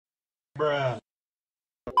Bruh.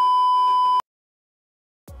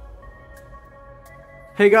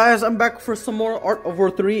 Hey guys, I'm back for some more Art of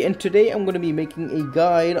War 3, and today I'm going to be making a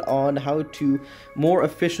guide on how to more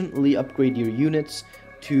efficiently upgrade your units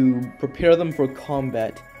to prepare them for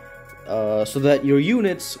combat, so that your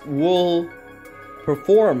units will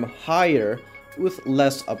perform higher with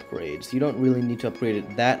less upgrades. You don't really need to upgrade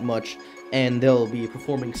it that much, and they'll be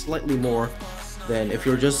performing slightly more than if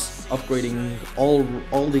you're just upgrading all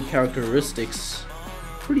the characteristics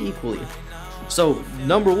pretty equally. So,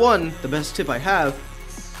 number one, the best tip I have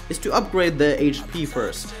is to upgrade the HP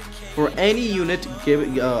first. For any unit,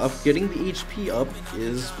 getting the HP up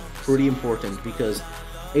is pretty important, because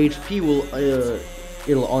HP will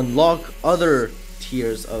it'll unlock other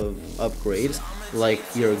tiers of upgrades, like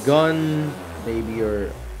your gun, maybe your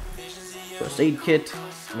first aid kit,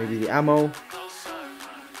 maybe the ammo.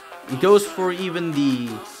 It goes for even the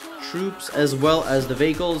troops as well as the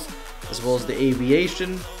vehicles, as well as the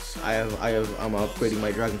aviation. I'm upgrading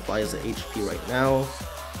my Dragonfly as an HP right now.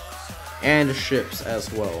 And ships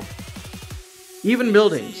as well. Even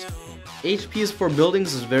buildings. HPs for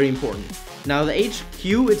buildings is very important. Now the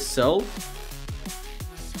HQ itself,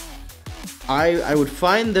 I would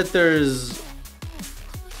find that there's,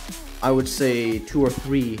 I would say, 2 or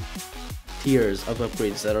 3 tiers of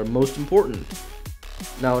upgrades that are most important.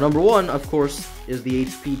 Now number one, of course, is the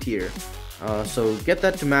HP tier. So get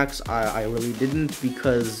that to max. I really didn't,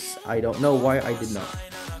 because I don't know why I did not.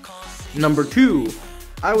 Number two,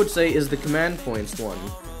 I would say, is the command points one,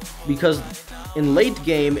 because in late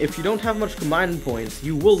game, if you don't have much command points,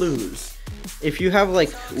 you will lose. If you have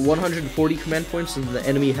like 140 command points and the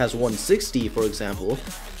enemy has 160, for example,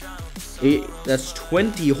 that's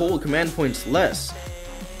 20 whole command points less.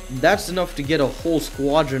 That's enough to get a whole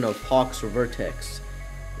squadron of Hawks or Vertex.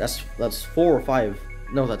 That's 4 or 5.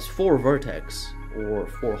 No, that's 4 Vertex or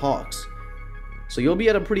 4 Hawks. So you'll be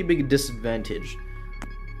at a pretty big disadvantage.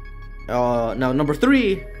 Now number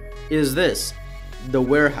 3 is this, the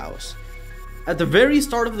warehouse. At the very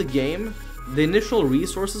start of the game, the initial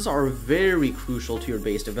resources are very crucial to your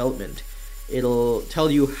base development. It'll tell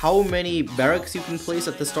you how many barracks you can place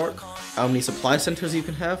at the start, how many supply centers you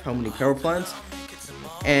can have, how many power plants,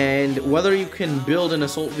 and whether you can build an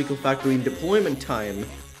assault vehicle factory in deployment time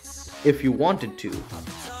if you wanted to.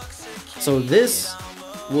 So this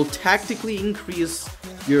will tactically increase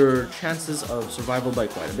your chances of survival by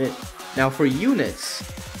quite a bit. Now for units,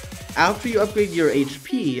 after you upgrade your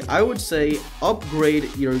HP, I would say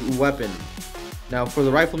upgrade your weapon. Now for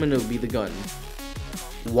the rifleman, it would be the gun.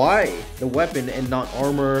 Why the weapon and not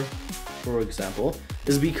armor, for example,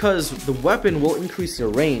 is because the weapon will increase your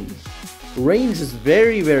range. Range is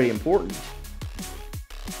very, very important.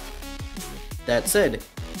 That said,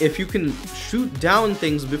 if you can shoot down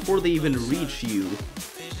things before they even reach you,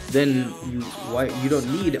 then you don't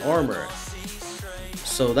need armor.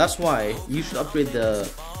 So that's why you should upgrade the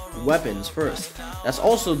weapons first. That's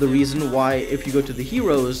also the reason why, if you go to the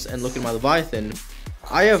heroes and look at my Leviathan,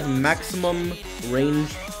 I have maximum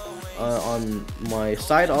range on my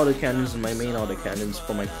side autocannons and my main autocannons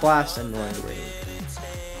for my class and my range.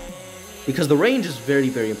 Because the range is very,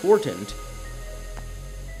 very important.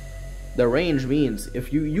 The range means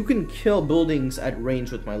if you can kill buildings at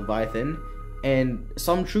range with my Leviathan, and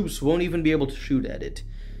some troops won't even be able to shoot at it.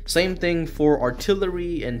 Same thing for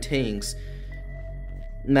artillery and tanks.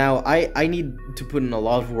 Now, I need to put in a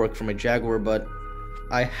lot of work for my Jaguar, but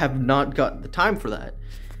I have not got the time for that.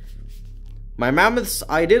 My Mammoths,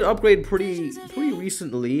 I did upgrade pretty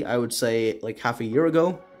recently, I would say like half a year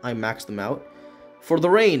ago. I maxed them out. For the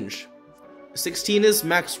range, 16 is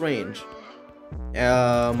max range.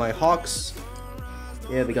 My Hawks,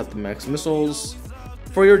 yeah, they got the max missiles.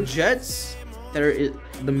 For your jets, the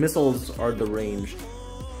missiles are the range.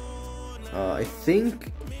 I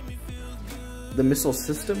think the missile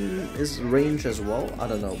system is range as well. I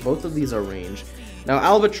don't know. Both of these are range. Now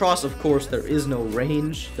Albatross, of course, there is no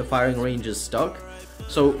range. The firing range is stuck.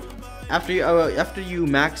 So after you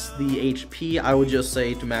max the HP, I would just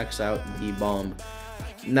say to max out the bomb.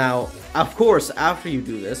 Now, of course, after you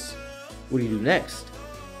do this, what do you do next?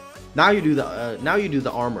 Now you do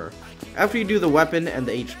the armor. After you do the weapon and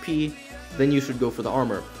the HP, then you should go for the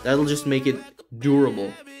armor. That'll just make it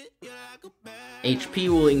durable. HP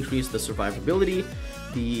will increase the survivability,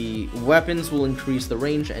 the weapons will increase the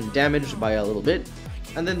range and damage by a little bit,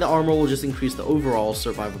 and then the armor will just increase the overall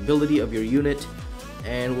survivability of your unit,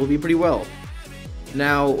 and will be pretty well.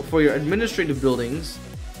 Now, for your administrative buildings,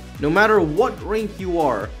 no matter what rank you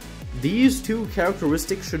are, these two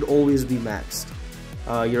characteristics should always be maxed.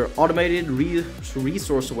 Your automated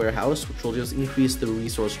resource warehouse, which will just increase the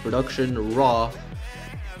resource production raw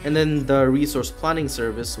And then the resource planning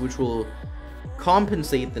service, which will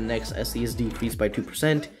compensate the next SE's decrease by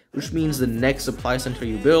 2%, which means the next supply center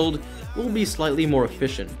you build will be slightly more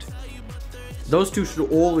efficient. Those two should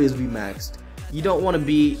always be maxed. You don't want to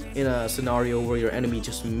be in a scenario where your enemy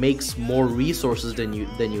just makes more resources than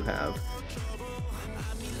you have.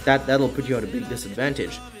 That'll put you at a big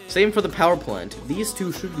disadvantage. Same for the power plant. These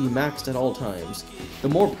two should be maxed at all times. The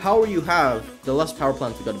more power you have, the less power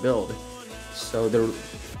plants you gotta build. So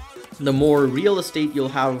the more real estate you'll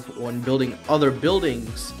have when building other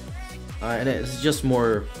buildings, and it's just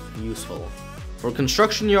more useful. For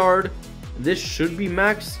construction yard, this should be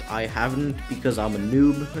maxed. I haven't because I'm a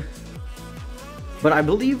noob. But I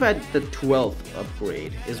believe at the 12th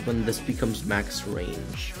upgrade is when this becomes max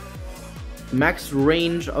range. The max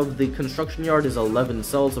range of the construction yard is 11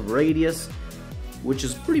 cells of radius, which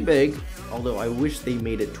is pretty big, although I wish they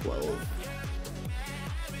made it 12.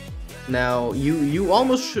 Now, you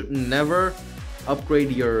almost should never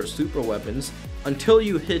upgrade your super weapons until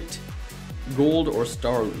you hit Gold or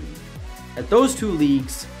Star League. At those two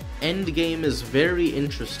leagues, endgame is very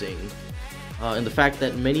interesting in the fact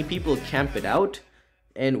that many people camp it out,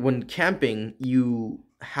 and when camping, you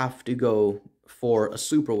have to go for a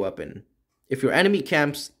super weapon. If your enemy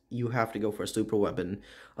camps, you have to go for a super weapon,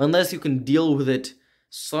 unless you can deal with it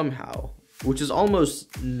somehow, which is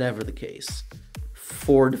almost never the case.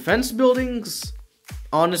 For defense buildings,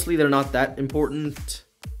 honestly, they're not that important.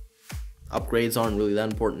 Upgrades aren't really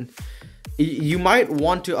that important. You might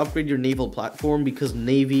want to upgrade your naval platform because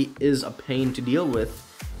Navy is a pain to deal with.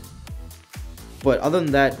 But other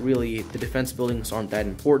than that, really, the defense buildings aren't that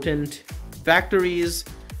important. Factories,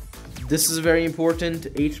 this is very important.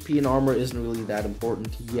 HP and armor isn't really that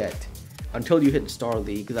important yet. Until you hit Star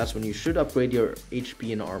League, that's when you should upgrade your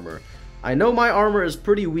HP and armor. I know my armor is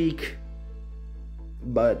pretty weak,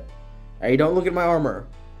 but hey, don't look at my armor.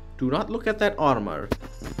 Do not look at that armor.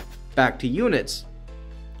 Back to units.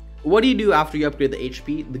 What do you do after you upgrade the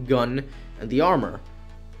HP, the gun, and the armor?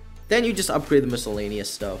 Then you just upgrade the miscellaneous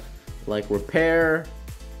stuff, like repair,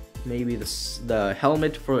 maybe the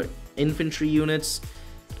helmet for infantry units,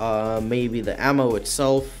 maybe the ammo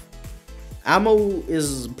itself. Ammo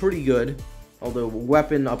is pretty good, although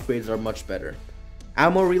weapon upgrades are much better.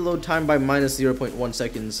 Ammo reload time by minus 0.1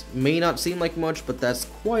 seconds may not seem like much, but that's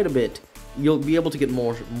quite a bit. You'll be able to get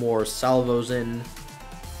more salvos in.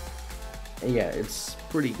 Yeah, it's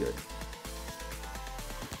pretty good.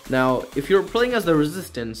 Now, if you're playing as the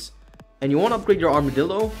Resistance and you want to upgrade your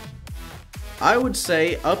Armadillo, I would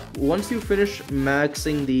say once you finish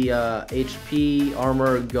maxing the HP,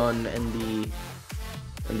 armor, gun, and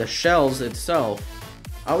the shells itself,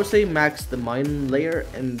 I would say max the mine layer.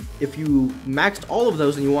 And if you maxed all of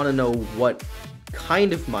those and you want to know what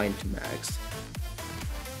kind of mine to max,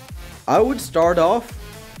 I would start off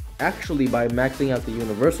actually by maxing out the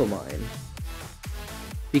universal mine,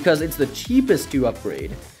 because it's the cheapest to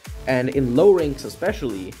upgrade, and in low ranks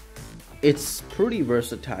especially, it's pretty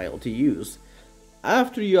versatile to use.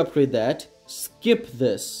 After you upgrade that, skip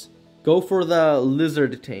this. Go for the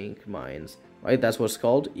lizard tank mines, right? That's what it's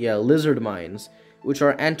called? Yeah, lizard mines, which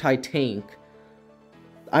are anti-tank.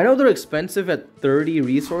 I know they're expensive at 30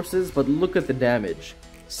 resources, but look at the damage.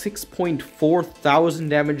 6.4 thousand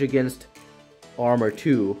damage against armor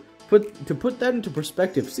 2. To put that into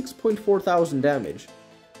perspective, 6.4 thousand damage.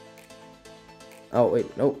 Oh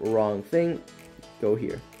wait, no, wrong thing. Go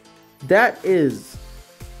here. That is,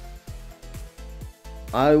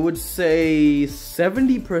 I would say,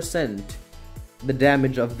 70% the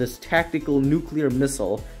damage of this tactical nuclear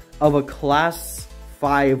missile of a class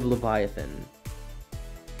 5 Leviathan.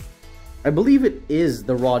 I believe it is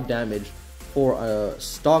the raw damage for a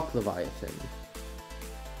stock Leviathan.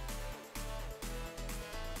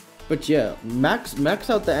 But yeah, max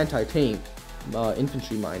out the anti-tank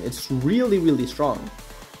infantry mine. It's really, really strong.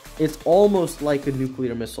 It's almost like a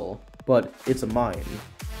nuclear missile, but it's a mine.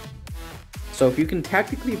 So if you can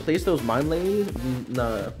tactically place those mine lanes,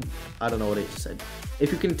 I don't know what I just said.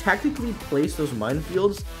 If you can tactically place those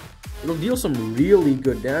minefields, it'll deal some really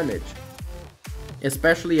good damage.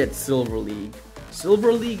 Especially at Silver League.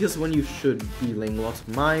 Silver League is when you should be laying lots of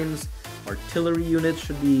mines, artillery units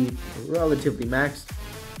should be relatively maxed,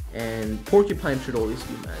 and Porcupine should always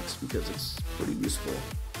be maxed because it's pretty useful.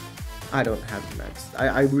 I don't have it maxed.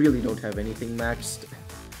 I really don't have anything maxed.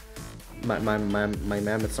 My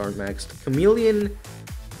mammoths aren't maxed. Chameleon,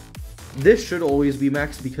 this should always be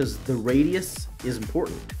maxed because the radius is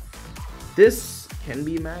important. This can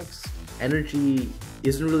be maxed. Energy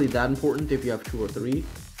isn't really that important if you have 2 or 3.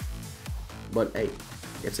 But hey,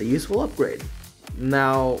 it's a useful upgrade.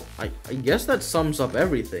 Now, I guess that sums up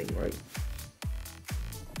everything, right?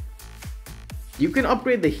 You can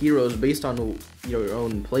upgrade the heroes based on your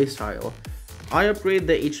own playstyle. I upgrade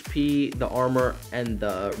the HP, the armor, and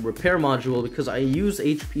the repair module because I use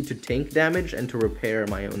HP to tank damage and to repair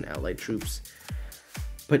my own allied troops.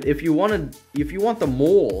 But if you want the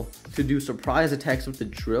mole to do surprise attacks with the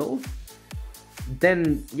drill,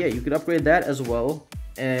 then yeah, you could upgrade that as well.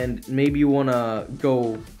 And maybe you want to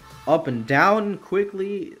go up and down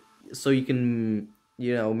quickly so you can,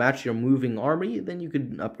 match your moving army, then you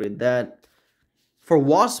could upgrade that. For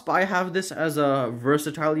Wasp, I have this as a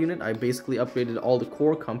versatile unit. I basically upgraded all the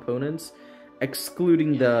core components,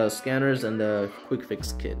 excluding the scanners and the quick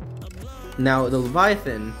fix kit. Now, the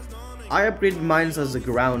Leviathan, I upgraded mine as a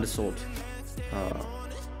ground assault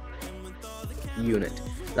unit.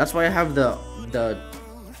 That's why I have the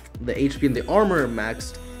HP and the armor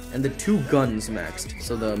maxed, and the 2 guns maxed.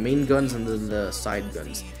 So the main guns and then the side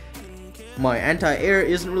guns. My anti-air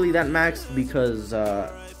isn't really that maxed because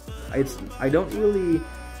I don't really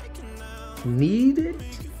need it,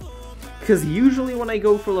 because usually when I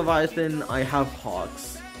go for Leviathan, I have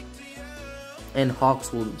Hawks, and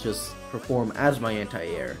Hawks will just perform as my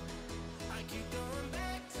anti-air.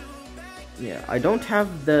 Yeah, I don't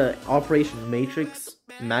have the Operation Matrix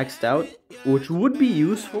maxed out, which would be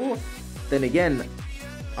useful. Then again,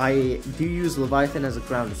 I do use Leviathan as a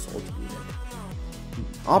ground assault unit.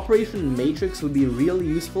 Operation Matrix would be really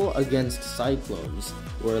useful against Cyclones,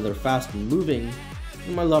 where they're fast and moving,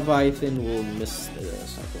 and my Leviathan will miss the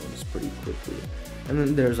Cyclones pretty quickly. And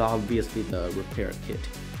then there's obviously the repair kit.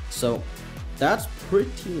 So that's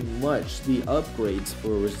pretty much the upgrades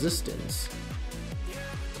for resistance.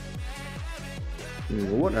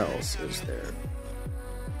 What else is there?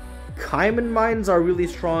 Kaiman mines are really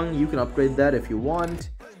strong. You can upgrade that if you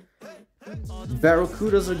want.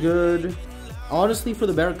 Barracudas are good. Honestly, for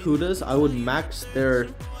the Barracudas, I would max their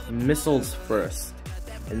missiles first,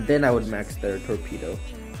 and then I would max their torpedo.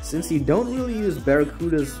 Since you don't really use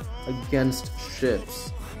Barracudas against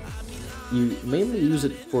ships, you mainly use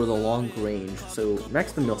it for the long range, so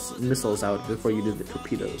max the missiles out before you do the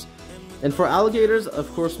torpedoes. And for alligators, of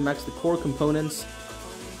course, max the core components,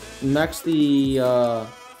 max the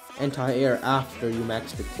anti-air after you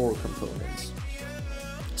max the core components,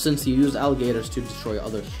 since you use alligators to destroy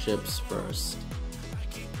other ships first.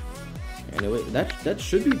 Anyway, that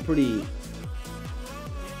should be pretty...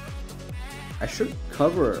 I should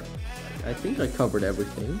cover... I think I covered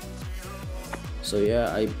everything. So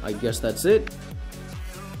yeah, I guess that's it.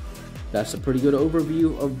 That's a pretty good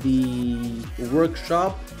overview of the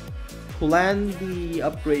workshop. Plan the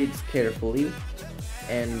upgrades carefully,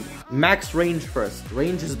 and max range first.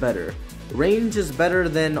 Range is better. Range is better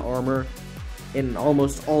than armor in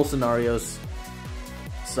almost all scenarios.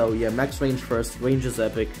 So yeah, max range first. Range is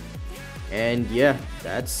epic. And yeah,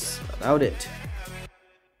 that's about it.